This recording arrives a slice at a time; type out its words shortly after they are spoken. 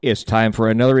It's time for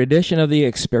another edition of the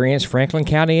Experience Franklin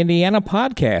County, Indiana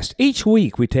podcast. Each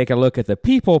week, we take a look at the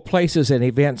people, places, and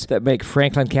events that make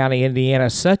Franklin County,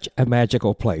 Indiana such a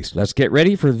magical place. Let's get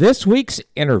ready for this week's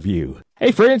interview.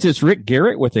 Hey friends, it's Rick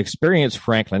Garrett with Experience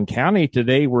Franklin County.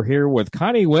 Today we're here with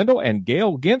Connie, Wendel, and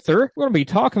Gail Ginter. We're going to be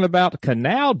talking about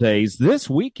Canal Days this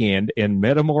weekend in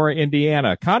Metamora,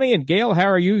 Indiana. Connie and Gail, how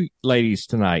are you ladies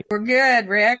tonight? We're good,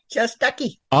 Rick. Just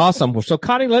ducky. Awesome. Well, so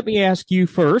Connie, let me ask you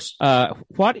first,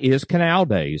 what is Canal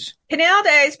Days? Canal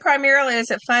Days primarily is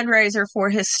a fundraiser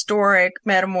for Historic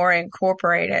Metamora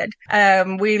Incorporated.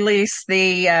 We lease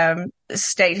the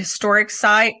state historic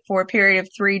site for a period of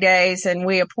 3 days, and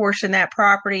we apportion that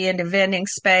property into vending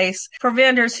space for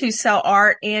vendors who sell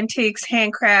art, antiques,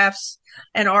 handcrafts,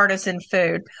 and artisan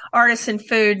food. Artisan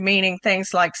food meaning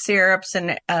things like syrups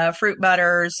and fruit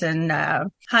butters and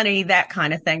honey, that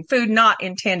kind of thing. Food not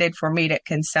intended for immediate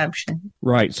consumption.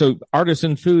 Right. So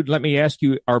artisan food, let me ask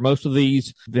you, are most of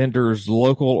these vendors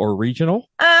local or regional?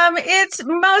 It's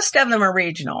most of them are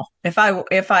regional, if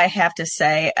I have to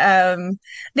say.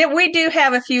 That we do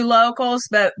have a few locals,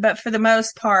 but for the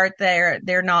most part,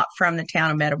 they're not from the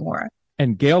town of Metamora.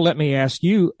 And Gail, let me ask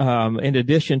you, in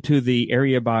addition to the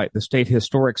area by the state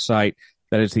historic site,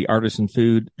 that is the artisan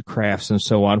food, crafts, and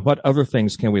so on, what other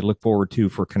things can we look forward to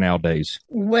for Canal Days?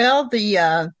 Well,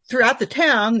 throughout the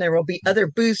town, there will be other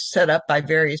booths set up by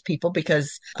various people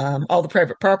because all the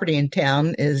private property in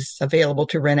town is available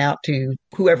to rent out to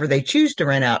whoever they choose to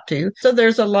rent out to. So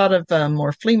there's a lot of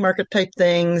more flea market type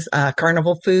things,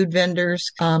 carnival food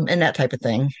vendors, and that type of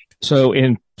thing. So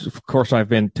of course, I've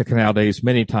been to Canal Days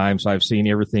many times. I've seen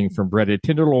everything from breaded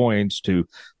tenderloins to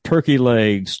turkey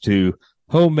legs to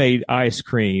homemade ice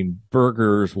cream,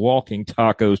 burgers, walking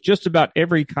tacos, just about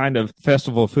every kind of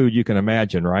festival food you can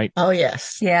imagine, right? Oh,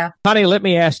 yes. Yeah. Connie, let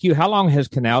me ask you, how long has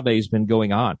Canal Days been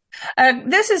going on?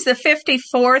 This is the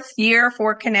 54th year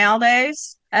for Canal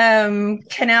Days.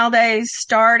 Canal Days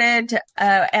started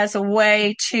as a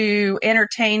way to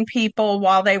entertain people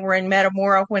while they were in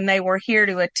Metamora when they were here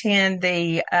to attend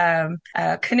the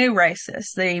canoe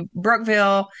races. The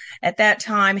Brookville at that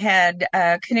time had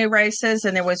canoe races,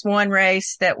 and there was one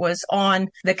race that was on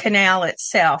the canal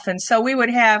itself. And so we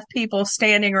would have people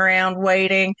standing around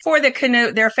waiting for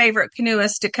their favorite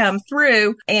canoeist to come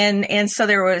through. And so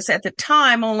there was at the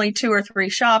time only 2 or 3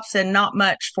 shops and not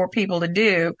much for people to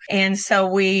do. And so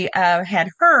we had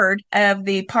heard of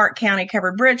the Park County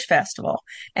Covered Bridge Festival,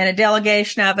 and a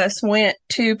delegation of us went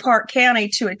to Park County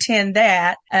to attend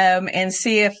that and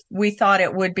see if we thought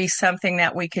it would be something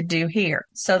that we could do here.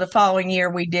 So the following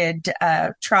year we did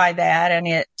try that, and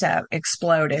it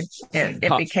exploded.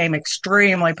 It became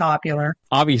extremely popular.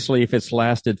 Obviously, if it's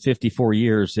lasted 54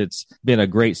 years, it's been a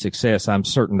great success. I'm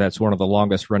certain that's one of the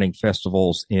longest running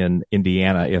festivals in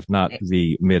Indiana, if not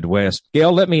the Midwest.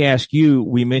 Gail, let me ask you,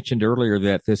 we mentioned earlier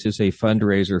that this is a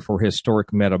fundraiser for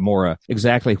Historic Metamora.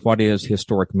 Exactly what is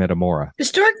Historic Metamora?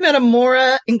 Historic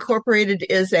Metamora Incorporated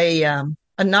is a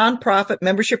nonprofit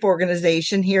membership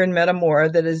organization here in Metamora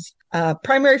that is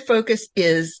primary focus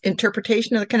is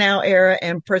interpretation of the canal era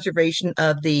and preservation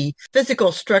of the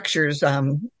physical structures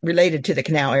related to the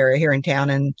canal era here in town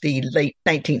in the late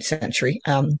 19th century.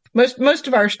 Most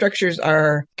of our structures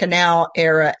are canal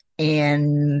era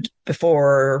and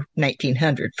before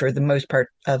 1900 for the most part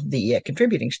of the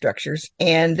contributing structures.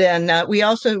 And then we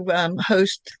also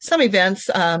host some events.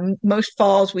 Most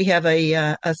falls we have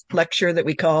a lecture that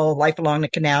we call Life Along the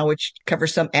Canal, which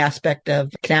covers some aspect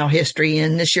of canal history.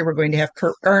 And this year we're going to have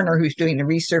Kurt Garner, who's doing the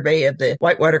resurvey of the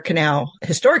Whitewater Canal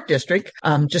Historic District,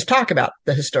 just talk about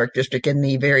the historic district and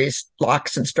the various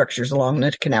locks and structures along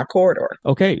the canal corridor.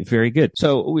 Okay, very good.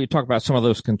 So we talk about some of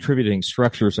those contributing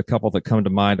structures. A couple that come to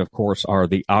mind, of course, are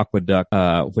the aqueduct,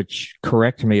 which,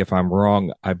 correct me if I'm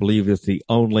wrong, I believe is the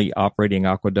only operating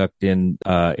aqueduct in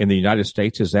the United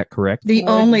States. Is that correct? The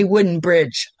only wooden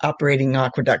bridge operating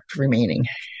aqueduct remaining.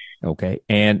 Okay.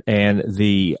 And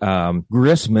the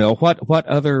grist mill, what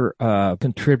other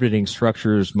contributing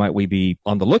structures might we be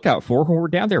on the lookout for when we're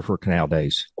down there for Canal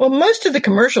Days? Well, most of the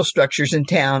commercial structures in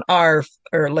town are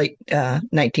late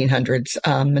 1900s,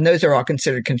 and those are all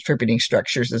considered contributing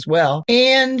structures as well.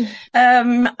 And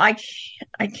I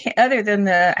can't, other than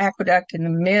the aqueduct and the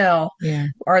mill,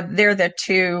 they're the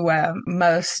two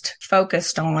most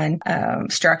focused on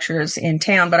structures in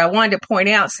town. But I wanted to point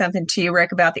out something to you,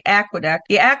 Rick, about the aqueduct.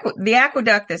 The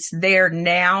aqueduct that's there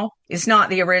now is not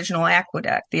the original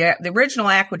aqueduct. The original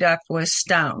aqueduct was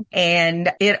stone, and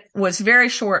it was very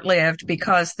short-lived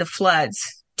because the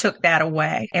floods took that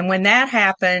away. And when that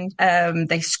happened,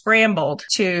 they scrambled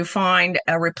to find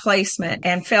a replacement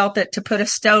and felt that to put a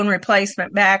stone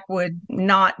replacement back would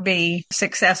not be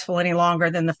successful any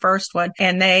longer than the first one.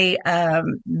 And they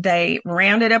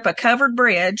rounded up a covered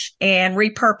bridge and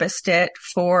repurposed it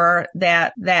for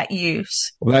that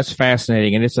use. Well, that's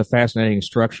fascinating. And it's a fascinating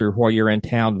structure. While you're in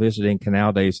town visiting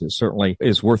Canal Days, it certainly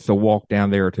is worth the walk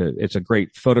down there. It's a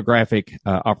great photographic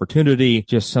opportunity,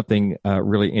 just something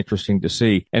really interesting to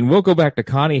see. And we'll go back to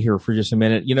Connie here for just a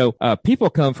minute. People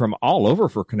come from all over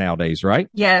for Canal Days, right?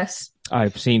 Yes.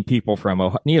 I've seen people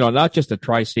from, not just the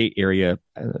tri-state area,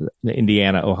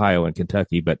 Indiana, Ohio, and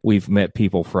Kentucky, but we've met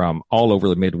people from all over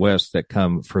the Midwest that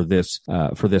come for this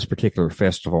particular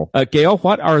festival. Gail,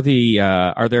 what are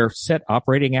there set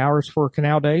operating hours for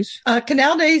Canal Days?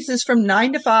 Canal Days is from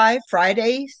 9 to 5,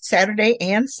 Friday, Saturday,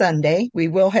 and Sunday. We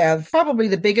will have probably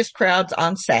the biggest crowds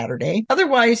on Saturday.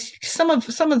 Otherwise, some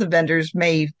of the vendors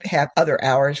may have other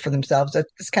hours for themselves.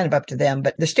 It's kind of up to them,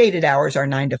 but the stated hours are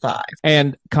 9 to 5.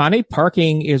 And Connie,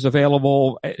 parking is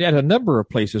available at a number of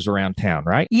places around town,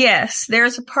 right? Yes,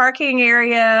 there's a parking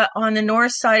area on the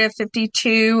north side of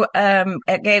 52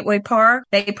 at Gateway Park.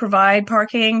 They provide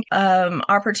parking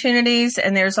opportunities,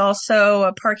 and there's also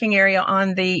a parking area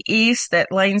on the east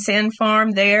at Lane's End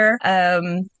Farm there.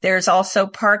 There's also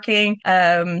parking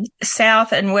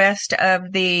south and west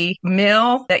of the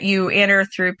mill that you enter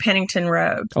through Pennington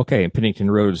Road. Okay, and Pennington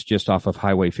Road is just off of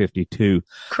Highway 52.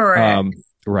 Correct.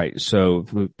 Right. So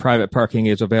private parking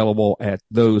is available at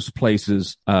those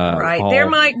places. Right. There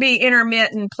might be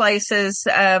intermittent places.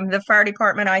 The fire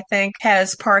department, I think,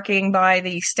 has parking by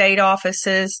the state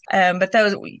offices. But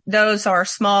those are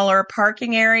smaller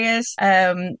parking areas.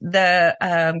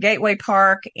 The Gateway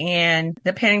Park and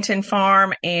the Pennington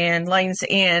Farm and Lane's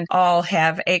End all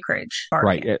have acreage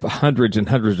parking. Right. Hundreds and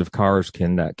hundreds of cars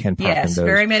can park in those. Yes,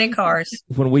 very many cars.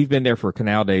 When we've been there for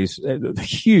Canal Days,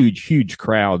 huge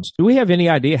crowds. Do we have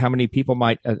any idea how many people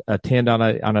might attend on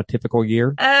a typical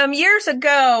year? Years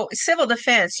ago, Civil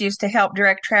Defense used to help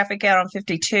direct traffic out on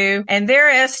 52, and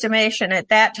their estimation at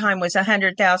that time was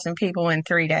 100,000 people in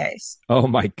 3 days. Oh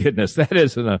my goodness,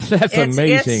 that's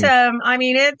amazing.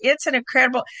 It's an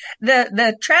incredible.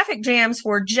 The traffic jams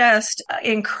were just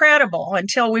incredible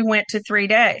until we went to 3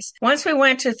 days. Once we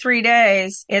went to 3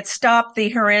 days, it stopped the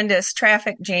horrendous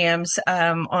traffic jams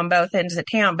on both ends of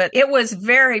town. But it was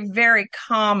very, very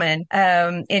common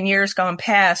in years gone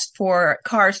past for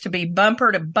cars to be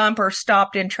bumper to bumper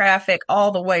stopped in traffic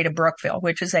all the way to Brookville,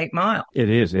 which is 8 miles. It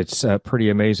is. It's pretty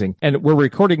amazing. And we're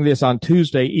recording this on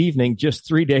Tuesday evening, just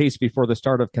 3 days before the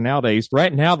start of Canal Days.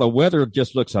 Right now, the weather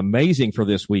just looks amazing for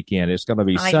this weekend. It's going to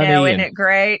be sunny. I know, isn't it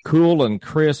great? Cool and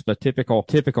crisp, a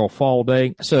typical fall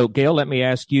day. So, Gail, let me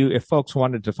ask you, if folks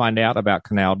wanted to find out about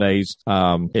Canal Days,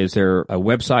 is there a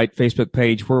website, Facebook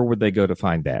page? Where would they go to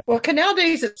find that? Well, Canal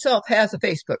Days itself has a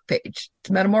Facebook page. It's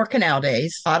Metamora Canal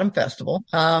Days Autumn Festival.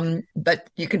 But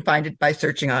you can find it by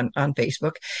searching on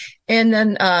Facebook. And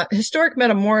then Historic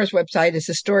Metamora's website is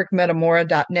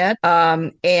historicmetamora.net.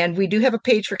 And we do have a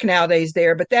page for Canal Days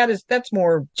there, but that's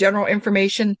more general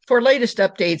information. For latest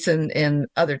updates and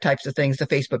other types of things, the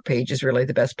Facebook page is really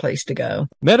the best place to go.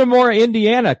 Metamora,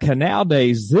 Indiana, Canal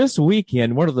Days this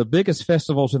weekend, one of the biggest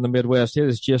festivals in the Midwest. It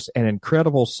is just an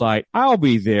incredible sight. I'll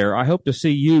be there. I hope to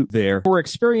see you there. For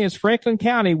Experience Franklin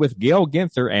County with Gail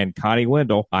Ginter and Connie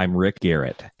Wendel, I'm Rick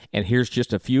Garrett. And here's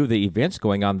just a few of the events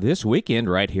going on this weekend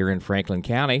right here in Franklin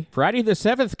County. Friday the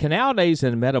 7th, Canal Days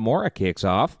in Metamora kicks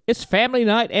off. It's family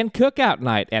night and cookout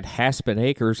night at Haspin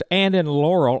Acres and in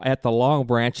Laurel at the Long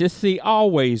Branch. It's the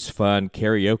always fun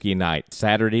karaoke night.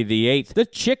 Saturday the 8th, the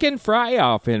Chicken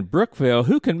Fry-Off in Brookville.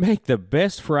 Who can make the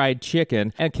best fried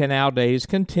chicken? And Canal Days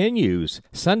continues.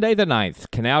 Sunday the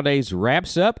 9th, Canal Days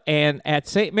wraps up, and at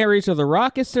St. Mary's of the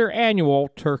Rock, it's their annual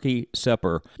turkey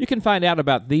supper. You can find out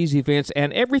about these events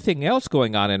and everything else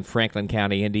going on in Franklin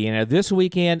County, Indiana this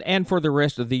weekend and for the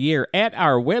rest of the year at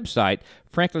our website,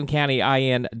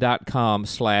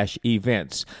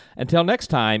 franklincountyin.com/events. Until next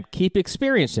time, keep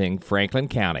experiencing Franklin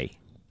County.